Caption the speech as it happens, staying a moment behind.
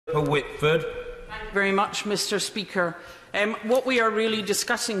Witford. Thank you very much, Mr. Speaker. What we are really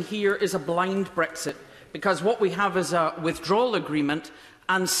discussing here is a blind Brexit, because what we have is a withdrawal agreement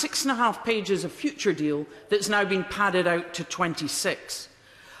and 6.5 pages of future deal that's now been padded out to 26.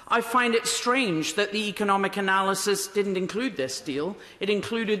 I find it strange that the economic analysis didn't include this deal. It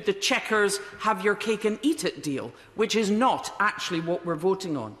included the Chequers have your cake and eat it deal, which is not actually what we're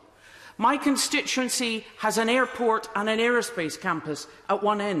voting on. My constituency has an airport and an aerospace campus at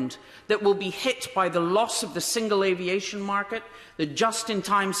one end that will be hit by the loss of the single aviation market, the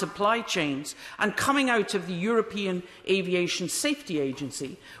just-in-time supply chains, and coming out of the European Aviation Safety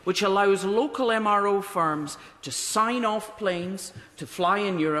Agency, which allows local MRO firms to sign off planes to fly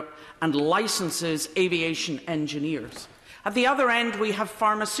in Europe and licenses aviation engineers. At the other end, we have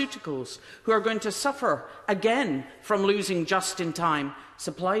pharmaceuticals who are going to suffer again from losing just-in-time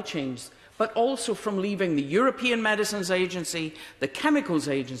supply chains, but also from leaving the European Medicines Agency, the Chemicals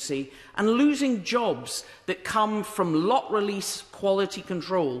Agency, and losing jobs that come from lot release quality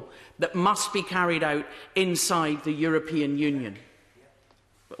control that must be carried out inside the European Union.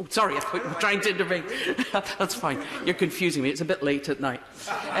 Oh, sorry, I thought you were trying to intervene. That's fine. You're confusing me. It's a bit late at night.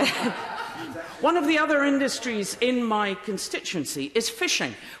 One of the other industries in my constituency is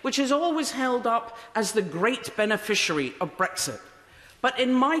fishing, which is always held up as the great beneficiary of Brexit. But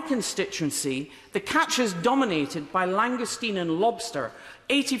in my constituency, the catch is dominated by langoustine and lobster,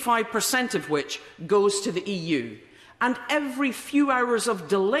 85% of which goes to the EU. And every few hours of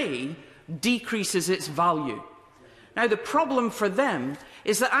delay decreases its value. Now, the problem for them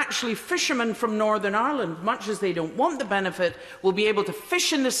is that actually fishermen from Northern Ireland, much as they don't want the benefit, will be able to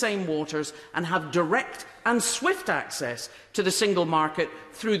fish in the same waters and have direct and swift access to the single market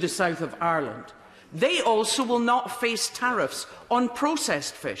through the south of Ireland. They also will not face tariffs on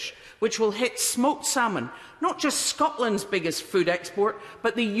processed fish, which will hit smoked salmon, not just Scotland's biggest food export,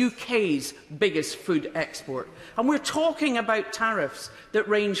 but the UK's biggest food export. And we're talking about tariffs that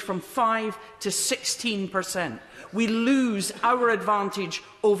range from 5 to 16%. We lose our advantage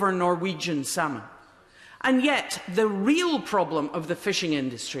over Norwegian salmon. And yet, the real problem of the fishing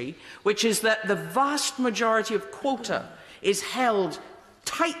industry, which is that the vast majority of quota is held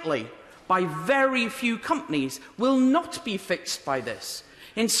tightly by very few companies, will not be fixed by this.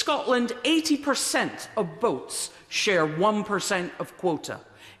 In Scotland, 80% of boats share 1% of quota.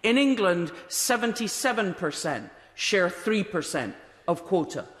 In England, 77% share 3% of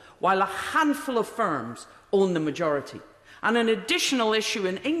quota, while a handful of firms own the majority. And an additional issue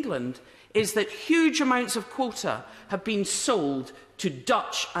in England is that huge amounts of quota have been sold to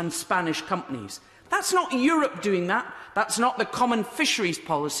Dutch and Spanish companies. That's not Europe doing that. That's not the common fisheries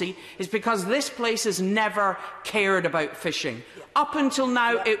policy. It's because this place has never cared about fishing. Up until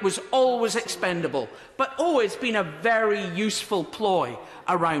now, it was always expendable. But, it's been a very useful ploy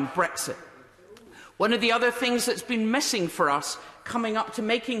around Brexit. One of the other things that's been missing for us coming up to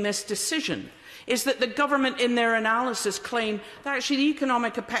making this decision is that the government in their analysis claim that actually the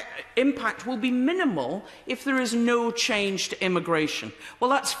economic impact will be minimal if there is no change to immigration. Well,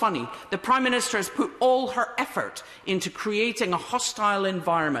 that's funny. The Prime Minister has put all her effort into creating a hostile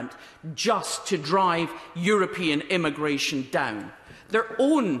environment just to drive European immigration down. Their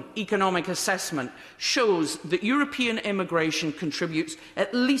own economic assessment shows that European immigration contributes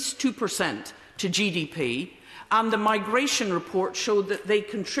at least 2% to GDP, and the migration report showed that they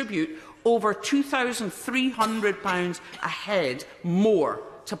contribute over £2,300 a head more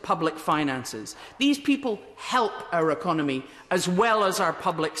to public finances. These people help our economy as well as our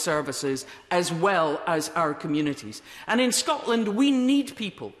public services, as well as our communities. And in Scotland, we need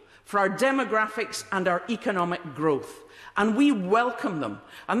people for our demographics and our economic growth. And we welcome them.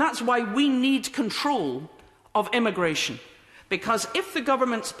 And that's why we need control of immigration. Because if the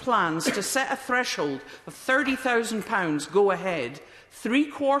government's plans to set a threshold of £30,000 go ahead,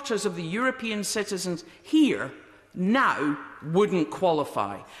 3/4 of the European citizens here now wouldn't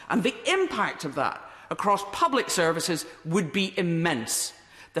qualify. And the impact of that across public services would be immense.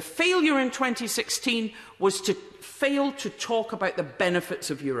 The failure in 2016 was to fail to talk about the benefits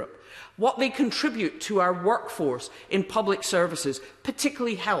of Europe, what they contribute to our workforce in public services,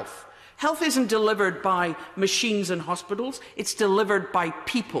 particularly health. Health isn't delivered by machines and hospitals, it's delivered by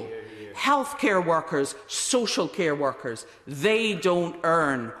people. Healthcare workers, social care workers, they don't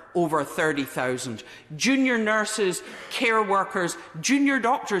earn over 30,000. Junior nurses, care workers, junior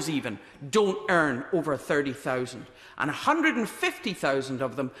doctors even, don't earn over 30,000. And 150,000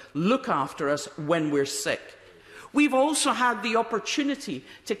 of them look after us when we're sick. We've also had the opportunity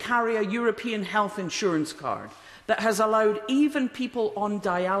to carry a European health insurance card that has allowed even people on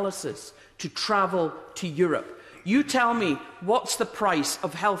dialysis to travel to Europe. You tell me, what's the price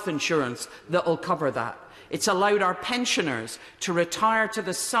of health insurance that will cover that? It's allowed our pensioners to retire to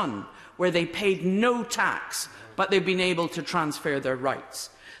the sun, where they paid no tax, but they've been able to transfer their rights.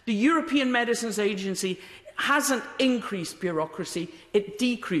 The European Medicines Agency hasn't increased bureaucracy, it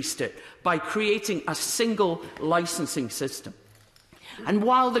decreased it by creating a single licensing system. And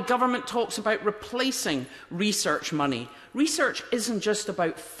while the government talks about replacing research money, research isn't just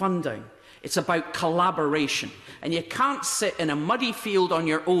about funding, it's about collaboration. And you can't sit in a muddy field on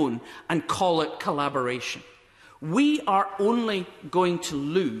your own and call it collaboration. We are only going to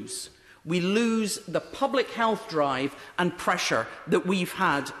lose. We lose the public health drive and pressure that we've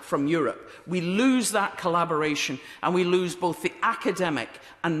had from Europe. We lose that collaboration, and we lose both the academic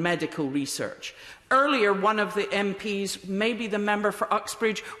and medical research. Earlier, one of the MPs, maybe the member for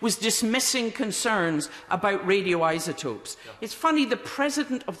Uxbridge, was dismissing concerns about radioisotopes. It's funny, the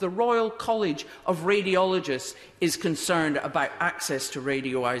President of the Royal College of Radiologists is concerned about access to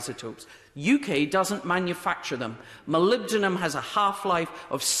radioisotopes. UK doesn't manufacture them. Molybdenum has a half-life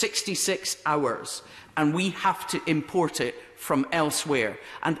of 66 hours, and we have to import it from elsewhere.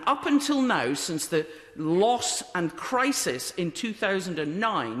 And up until now, since the loss and crisis in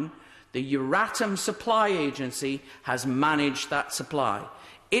 2009, the Euratom Supply Agency has managed that supply.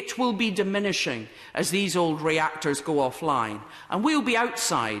 It will be diminishing as these old reactors go offline, and we'll be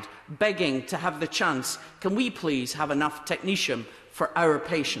outside begging to have the chance, can we please have enough technetium for our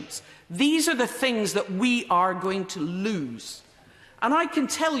patients? These are the things that we are going to lose. And I can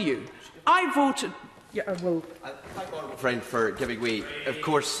tell you, I voted... Yeah, I will. Thank honourable friend for giving way. Of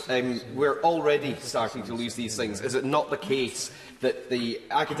course, we're already starting to lose these things. Is it not the case that the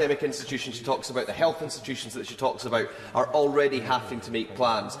academic institutions she talks about, the health institutions that she talks about, are already having to make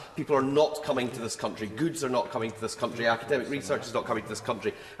plans? People are not coming to this country. Goods are not coming to this country. Academic research is not coming to this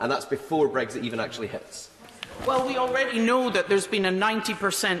country. And that's before Brexit even actually hits. Well, we already know that there's been a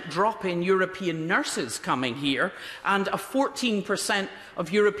 90% drop in European nurses coming here, and a 14%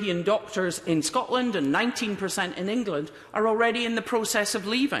 of European doctors in Scotland and 19% in England are already in the process of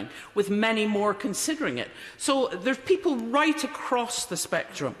leaving, with many more considering it. So there's people right across the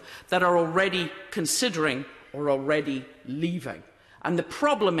spectrum that are already considering or already leaving. And the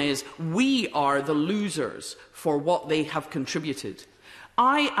problem is we are the losers for what they have contributed.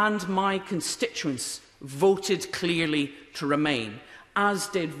 I and my constituents voted clearly to remain, as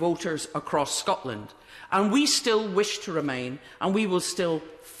did voters across Scotland. And we still wish to remain, and we will still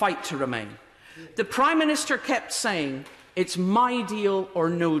fight to remain. The Prime Minister kept saying, it's my deal or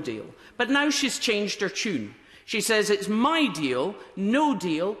no deal. But now she's changed her tune. She says it's my deal, no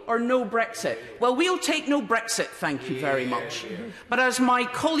deal or no Brexit. Well, we'll take no Brexit, thank you very much. But as my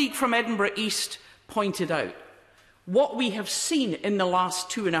colleague from Edinburgh East pointed out, what we have seen in the last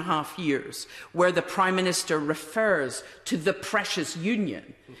 2.5 years, where the Prime Minister refers to the precious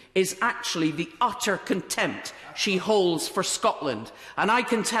union, is actually the utter contempt she holds for Scotland. And I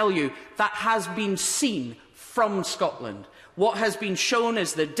can tell you that has been seen from Scotland. What has been shown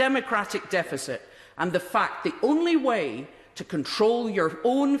is the democratic deficit and the fact the only way to control your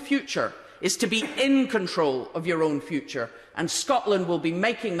own future is to be in control of your own future. And Scotland will be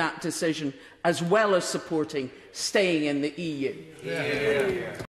making that decision, as well as supporting staying in the EU. Yeah.